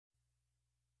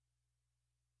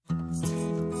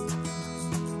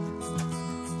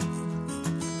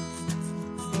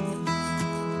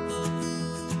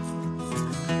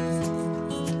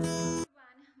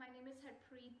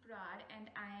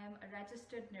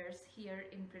nurse here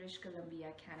in British Columbia,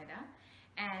 Canada.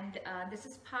 And this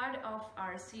is part of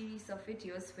our series of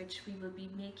videos which we will be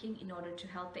making in order to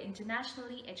help the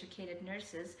internationally educated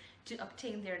nurses to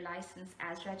obtain their license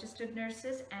as registered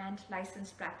nurses and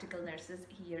licensed practical nurses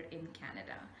here in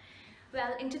Canada.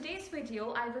 Well, in today's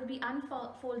video, I will be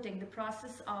unfolding the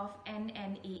process of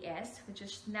NNAS, which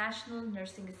is National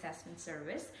Nursing Assessment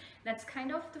Service. That's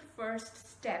kind of the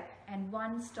first step and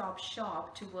one-stop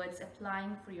shop towards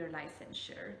applying for your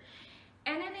licensure.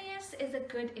 NNAS is a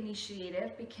good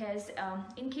initiative because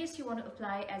in case you want to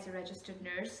apply as a registered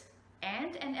nurse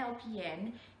and an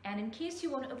LPN, and in case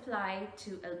you want to apply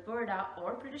to Alberta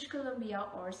or British Columbia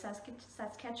or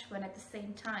Saskatchewan at the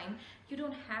same time, you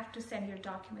don't have to send your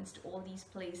documents to all these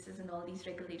places and all these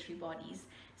regulatory bodies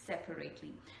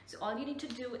separately. So all you need to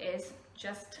do is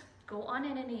just go on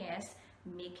NNAS,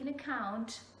 make an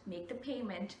account, make the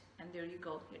payment, and there you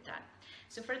go, you're done.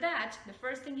 So for that, the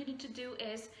first thing you need to do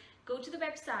is go to the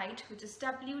website, which is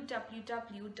www.nnas.ca,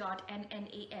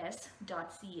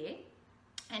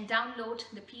 and download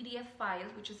the PDF file,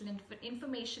 which is an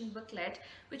information booklet,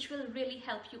 which will really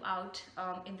help you out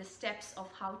in the steps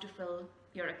of how to fill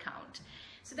your account.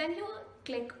 So then you'll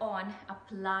click on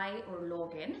apply or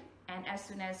login, and as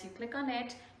soon as you click on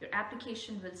it, your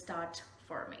application will start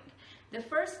forming. The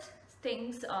first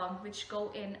things which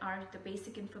go in are the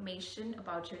basic information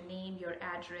about your name, your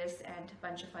address, and a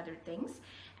bunch of other things.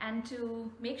 And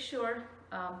to make sure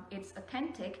it's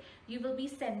authentic, you will be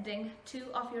sending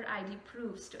 2 of your ID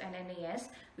proofs to NNAS,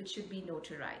 which should be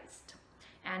notarized.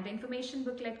 And the information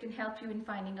booklet can help you in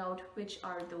finding out which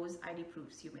are those ID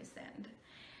proofs you may send.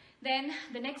 Then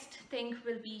the next thing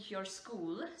will be your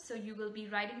school. So you will be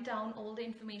writing down all the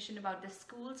information about the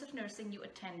schools of nursing you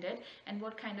attended and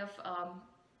what kind of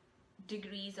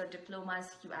degrees or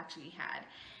diplomas you actually had.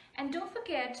 And don't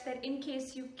forget that in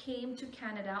case you came to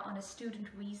Canada on a student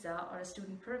visa or a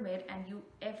student permit and you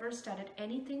ever studied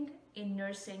anything in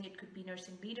nursing, it could be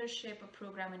nursing leadership, a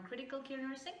program in critical care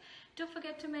nursing, don't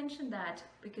forget to mention that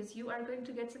because you are going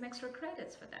to get some extra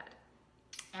credits for that.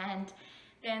 And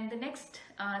then the next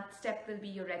step will be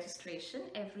your registration.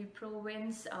 Every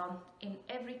province in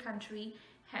every country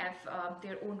have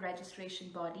their own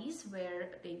registration bodies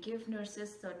where they give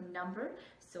nurses a certain number.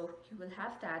 So you will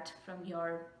have that from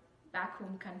your back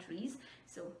home countries.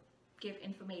 So give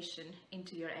information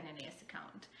into your NNAS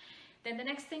account. Then the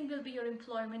next thing will be your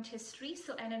employment history.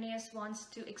 So NNAS wants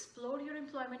to explore your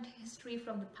employment history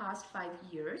from the past 5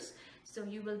 years. So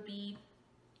you will be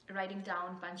writing down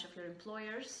a bunch of your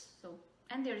employers.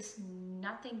 And there is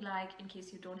nothing like, in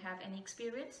case you don't have any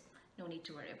experience, no need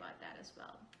to worry about that as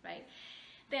well, right?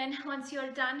 Then once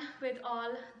you're done with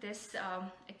all this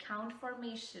account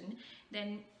formation,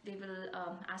 then they will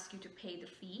ask you to pay the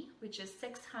fee, which is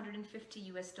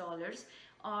 $650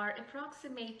 or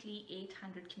approximately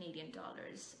 800 Canadian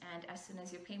dollars. And as soon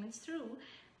as your payment's through,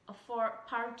 for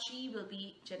Part G will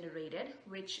be generated,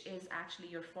 which is actually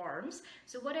your forms.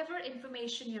 So whatever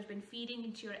information you've been feeding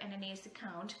into your NNAS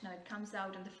account, now it comes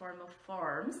out in the form of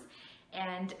forms.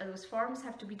 And those forms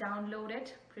have to be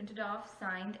downloaded, printed off,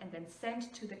 signed, and then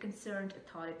sent to the concerned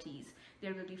authorities.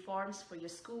 There will be forms for your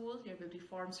school, there will be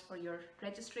forms for your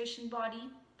registration body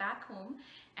back home,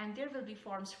 and there will be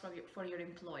forms for your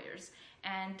employers.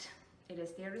 And it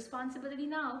is their responsibility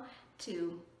now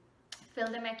to fill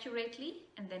them accurately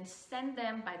and then send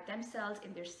them by themselves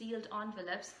in their sealed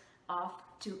envelopes off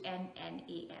to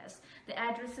NNAS. The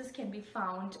addresses can be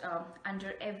found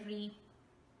under every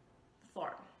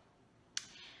form.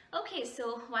 Okay,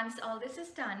 so once all this is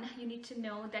done, you need to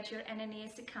know that your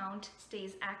NNAS account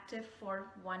stays active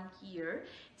for 1 year.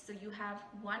 So you have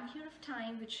 1 year of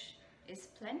time, which is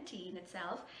plenty in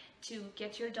itself, to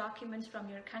get your documents from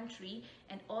your country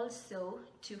and also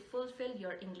to fulfill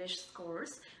your English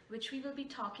scores, which we will be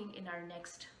talking in our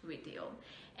next video.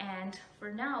 And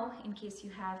for now, in case you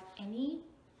have any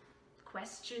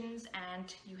questions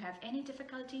and you have any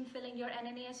difficulty in filling your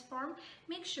NNAS form,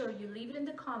 make sure you leave it in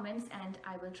the comments and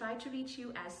I will try to reach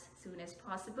you as soon as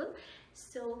possible.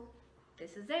 So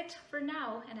this is it for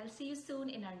now, and I'll see you soon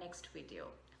in our next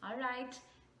video. All right,